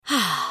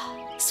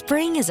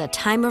Spring is a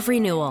time of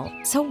renewal,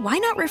 so why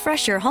not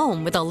refresh your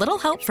home with a little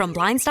help from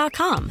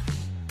Blinds.com?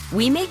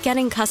 We make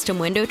getting custom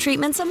window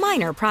treatments a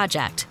minor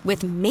project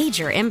with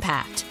major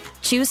impact.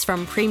 Choose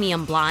from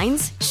premium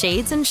blinds,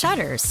 shades, and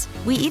shutters.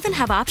 We even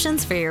have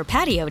options for your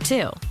patio,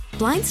 too.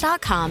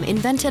 Blinds.com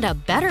invented a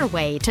better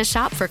way to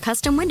shop for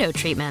custom window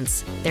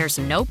treatments. There's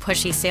no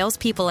pushy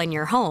salespeople in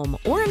your home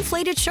or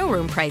inflated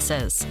showroom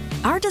prices.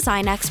 Our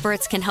design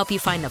experts can help you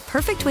find the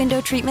perfect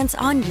window treatments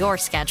on your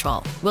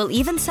schedule. We'll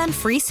even send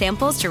free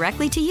samples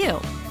directly to you.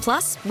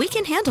 Plus, we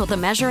can handle the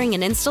measuring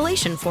and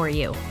installation for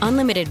you.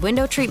 Unlimited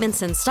window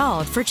treatments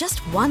installed for just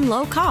one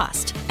low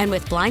cost. And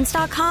with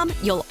Blinds.com,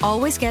 you'll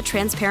always get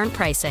transparent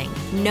pricing.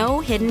 No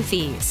hidden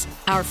fees.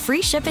 Our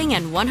free shipping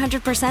and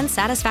 100%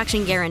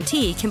 satisfaction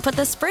guarantee can put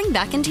the spring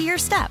back into your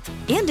step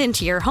and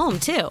into your home,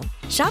 too.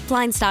 Shop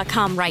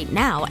Blinds.com right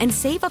now and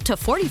save up to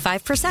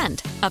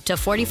 45%. Up to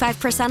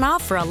 45%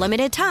 off for a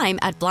limited time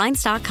at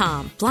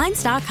Blinds.com.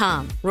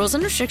 Blinds.com. Rules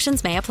and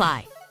restrictions may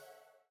apply.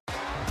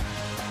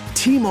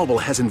 T-Mobile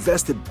has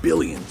invested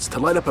billions to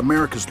light up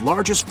America's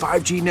largest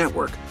 5G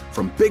network,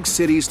 from big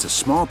cities to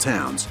small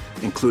towns,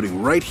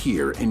 including right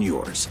here in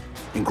yours.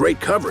 And great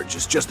coverage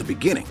is just the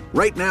beginning.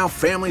 Right now,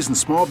 families and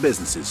small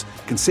businesses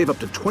can save up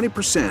to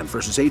 20%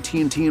 versus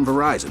AT&T and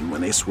Verizon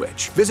when they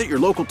switch. Visit your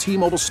local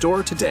T-Mobile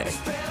store today.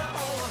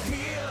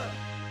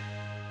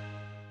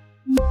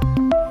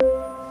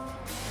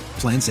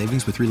 Plan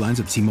savings with 3 lines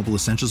of T-Mobile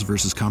Essentials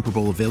versus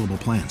comparable available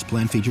plans.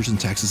 Plan features and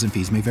taxes and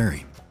fees may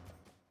vary.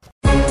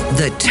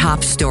 The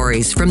top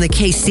stories from the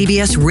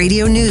KCBS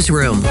Radio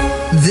Newsroom.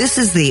 This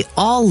is the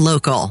All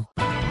Local.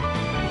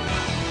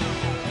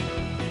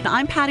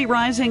 I'm Patty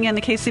Rising in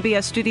the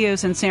KCBS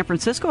studios in San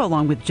Francisco,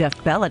 along with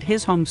Jeff Bell at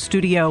his home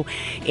studio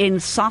in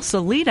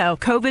Sausalito.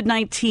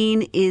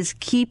 COVID-19 is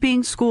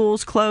keeping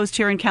schools closed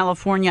here in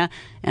California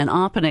and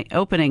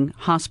opening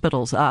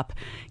hospitals up.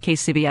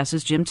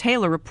 KCBS's Jim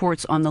Taylor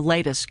reports on the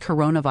latest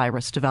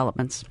coronavirus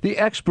developments. The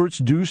experts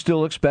do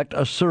still expect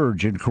a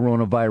surge in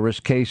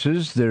coronavirus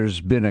cases. There's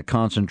been a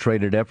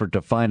concentrated effort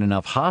to find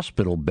enough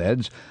hospital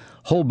beds.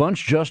 Whole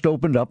bunch just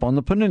opened up on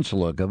the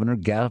peninsula. Governor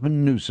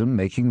Gavin Newsom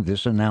making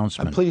this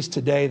announcement. I'm pleased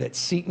today that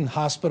Seton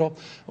Hospital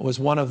was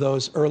one of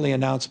those early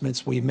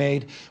announcements we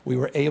made. We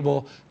were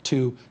able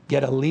to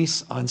get a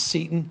lease on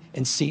Seton,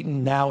 and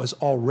Seton now is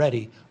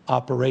already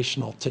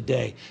operational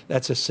today.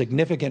 That's a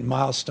significant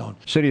milestone.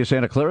 City of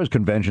Santa Clara's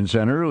convention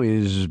center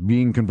is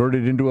being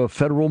converted into a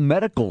federal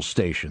medical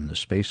station. The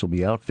space will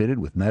be outfitted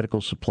with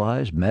medical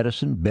supplies,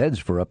 medicine, beds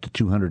for up to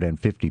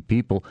 250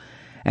 people.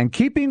 And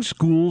keeping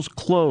schools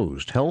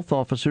closed. Health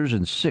officers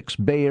in 6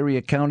 Bay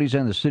Area counties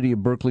and the city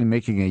of Berkeley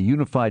making a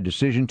unified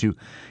decision to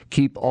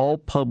keep all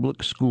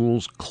public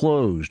schools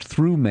closed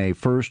through May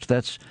 1st.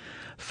 That's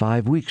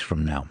 5 weeks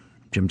from now.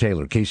 Jim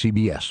Taylor,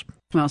 KCBS.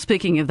 Well,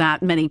 speaking of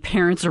that, many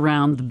parents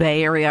around the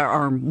Bay Area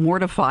are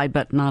mortified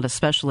but not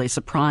especially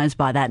surprised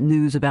by that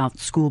news about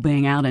school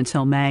being out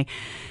until May.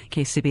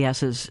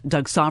 KCBS's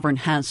Doug Sovereign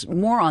has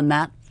more on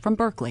that from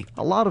Berkeley.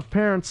 A lot of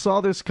parents saw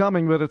this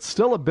coming, but it's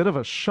still a bit of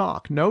a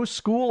shock. No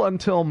school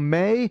until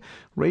May.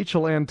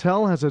 Rachel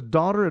Antel has a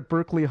daughter at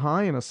Berkeley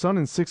High and a son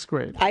in 6th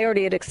grade. I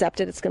already had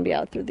accepted it's going to be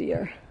out through the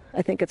year.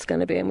 I think it's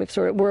going to be, and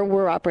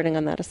we're operating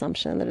on that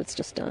assumption that it's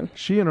just done.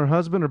 She and her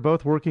husband are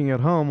both working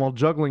at home while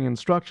juggling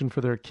instruction for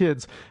their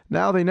kids.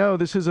 Now they know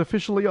this is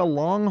officially a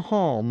long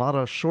haul, not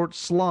a short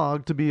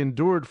slog to be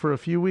endured for a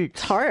few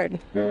weeks. It's hard.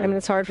 I mean,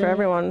 it's hard for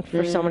everyone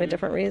for so many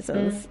different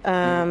reasons.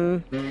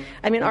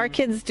 I mean, our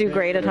kids do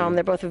great at home.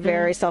 They're both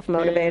very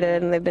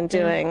self-motivated, and they've been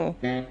doing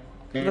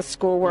the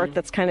schoolwork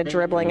that's kind of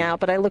dribbling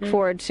out, but I look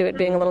forward to it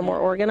being a little more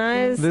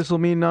organized. This will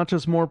mean not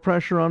just more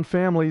pressure on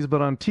families,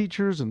 but on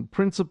teachers and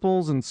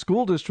principals and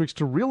school districts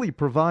to really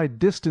provide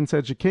distance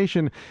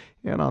education,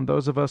 and on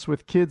those of us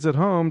with kids at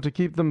home to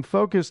keep them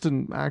focused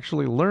and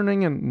actually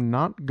learning and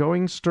not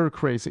going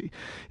stir-crazy.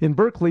 In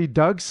Berkeley,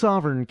 Doug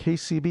Sovereign,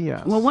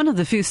 KCBS. Well, one of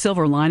the few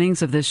silver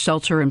linings of this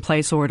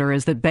shelter-in-place order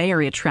is that Bay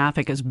Area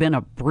traffic has been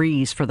a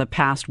breeze for the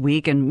past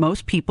week, and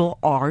most people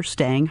are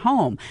staying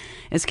home.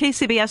 As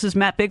KCBS's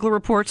Matt Bigler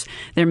reports,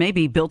 there may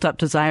be built-up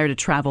desire to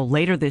travel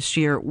later this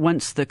year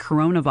once the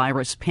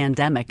coronavirus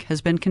pandemic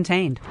has been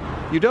contained.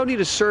 You don't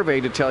need a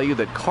survey to tell you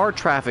that car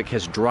traffic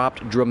has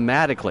dropped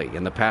dramatically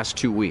in the past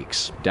 2 weeks.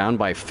 Down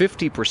by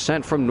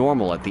 50% from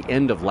normal at the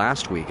end of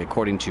last week,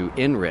 according to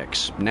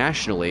INRIX.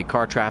 Nationally,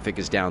 car traffic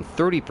is down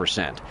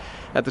 30%.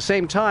 At the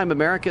same time,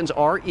 Americans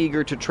are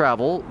eager to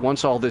travel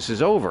once all this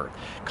is over.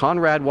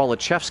 Konrad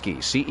Waliszewski,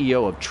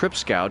 CEO of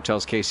TripScout,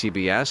 tells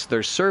KCBS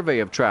their survey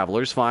of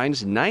travelers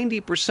finds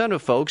 90%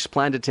 of folks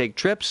plan to take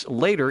trips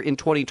later in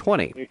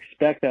 2020. We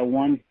expect that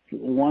once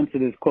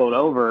it is, quote,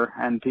 over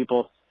and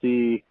people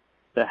see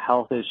the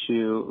health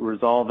issue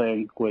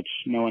resolving, which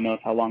no one knows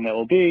how long that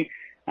will be,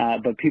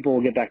 but people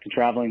will get back to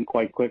traveling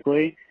quite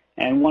quickly.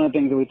 And one of the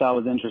things that we thought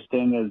was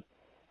interesting is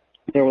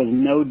there was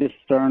no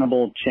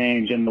discernible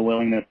change in the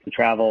willingness to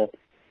travel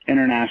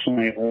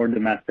internationally or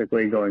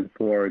domestically going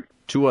forward.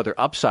 Two other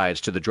upsides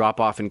to the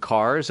drop-off in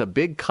cars, a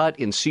big cut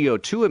in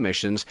CO2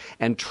 emissions,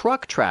 and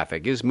truck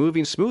traffic is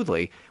moving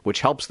smoothly, which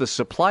helps the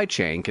supply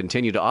chain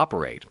continue to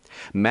operate.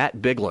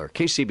 Matt Bigler,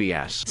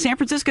 KCBS. San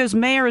Francisco's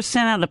mayor has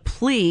sent out a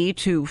plea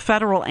to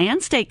federal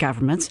and state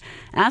governments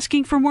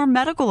asking for more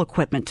medical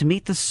equipment to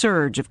meet the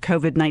surge of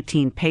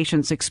COVID-19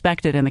 patients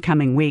expected in the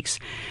coming weeks.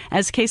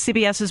 As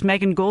KCBS's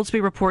Megan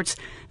Goldsby reports,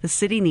 the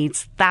city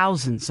needs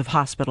thousands of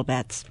hospital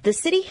beds. The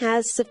city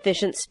has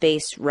sufficient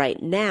space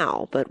right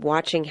now, but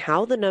watching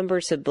how the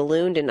numbers have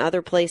ballooned in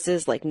other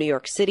places like New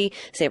York City,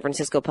 San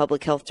Francisco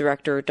Public Health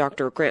Director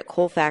Dr. Grant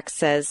Colfax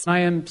says, I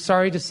am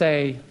sorry to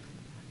say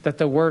that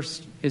the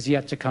worst is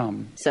yet to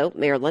come. So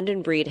Mayor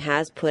London Breed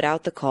has put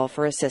out the call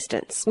for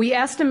assistance. We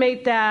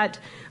estimate that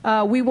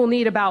we will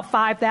need about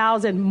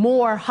 5,000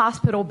 more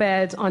hospital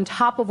beds on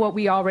top of what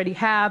we already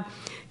have,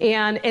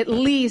 and at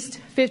least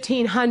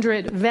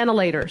 1,500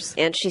 ventilators.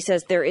 And she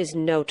says there is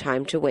no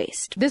time to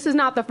waste. This is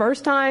not the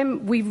first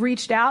time we've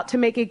reached out to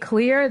make it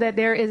clear that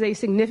there is a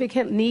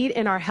significant need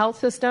in our health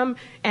system,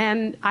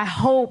 and I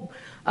hope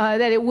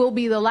that it will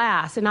be the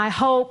last. And I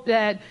hope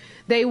that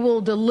they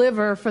will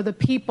deliver for the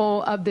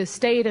people of this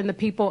state and the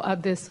people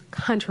of this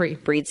country.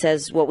 Breed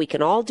says what we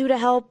can all do to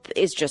help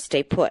is just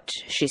stay put.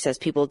 She says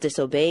people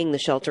disobeying the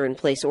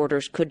shelter-in-place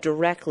orders could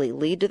directly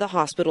lead to the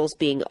hospitals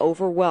being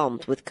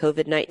overwhelmed with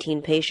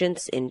COVID-19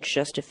 patients in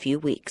just a few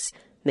weeks.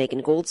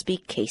 Megan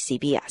Goldsby,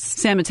 KCBS.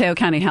 San Mateo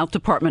County Health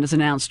Department has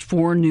announced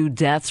 4 new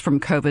deaths from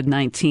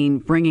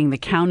COVID-19, bringing the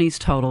county's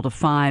total to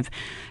 5.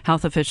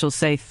 Health officials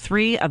say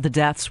 3 of the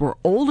deaths were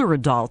older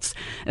adults.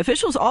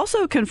 Officials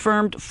also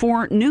confirmed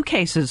 4 new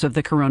cases of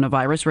the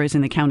coronavirus, raising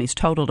the county's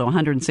total to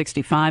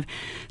 165.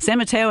 San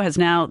Mateo has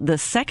now the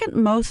second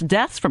most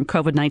deaths from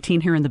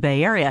COVID-19 here in the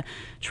Bay Area,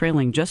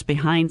 trailing just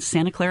behind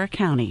Santa Clara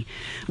County.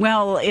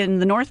 Well, in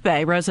the North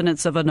Bay,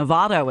 residents of a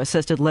Novato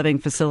assisted living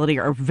facility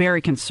are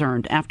very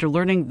concerned after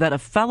learning that a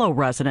fellow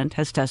resident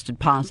has tested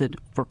positive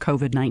for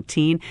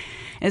COVID-19.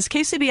 As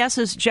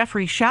KCBS's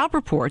Jeffrey Schaub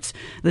reports,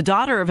 the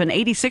daughter of an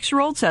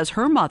 86-year-old says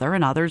her mother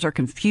and others are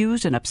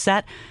confused and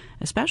upset,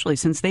 especially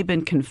since they've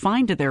been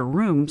confined to their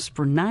rooms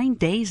for 9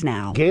 days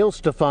now. Gail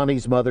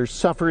Stefani's mother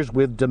suffers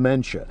with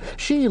dementia.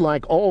 She,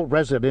 like all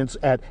residents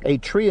at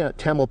Atria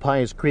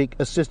Tamalpais Creek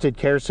Assisted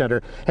Care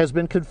Center, has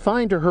been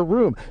confined to her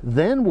room.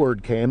 Then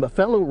word came a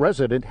fellow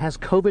resident has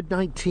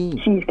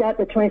COVID-19. She's got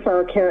the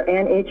 24-hour care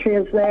and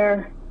Atria's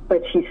there,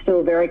 but she's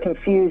still very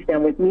confused.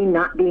 And with me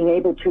not being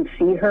able to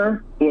see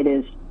her, it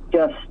is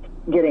just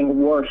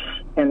getting worse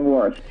and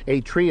worse.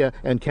 Atria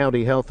and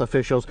county health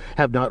officials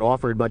have not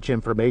offered much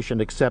information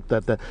except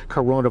that the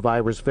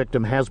coronavirus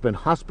victim has been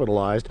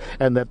hospitalized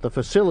and that the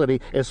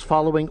facility is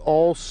following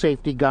all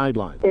safety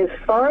guidelines. As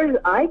far as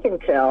I can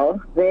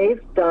tell,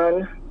 they've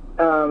done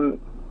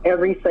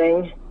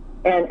everything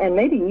and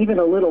maybe even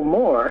a little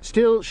more.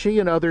 Still, she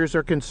and others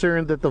are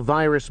concerned that the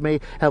virus may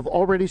have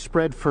already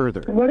spread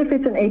further. What if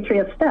it's an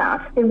Atria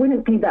staff? It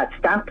wouldn't be that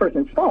staff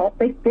person's fault.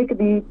 They could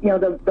be,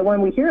 the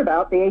one we hear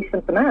about, the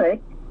asymptomatic,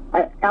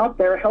 out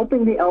there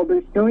helping the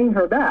elders, doing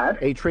her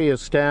best. Atria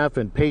staff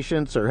and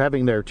patients are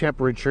having their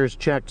temperatures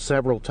checked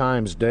several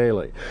times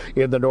daily.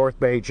 In the North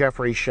Bay,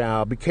 Jeffrey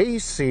Schaub,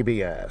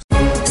 KCBS.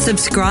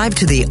 Subscribe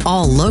to the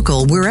All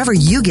Local wherever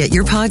you get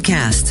your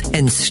podcasts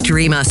and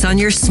stream us on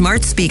your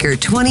smart speaker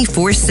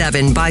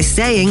 24/7 by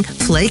saying,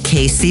 play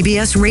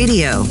KCBS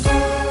Radio.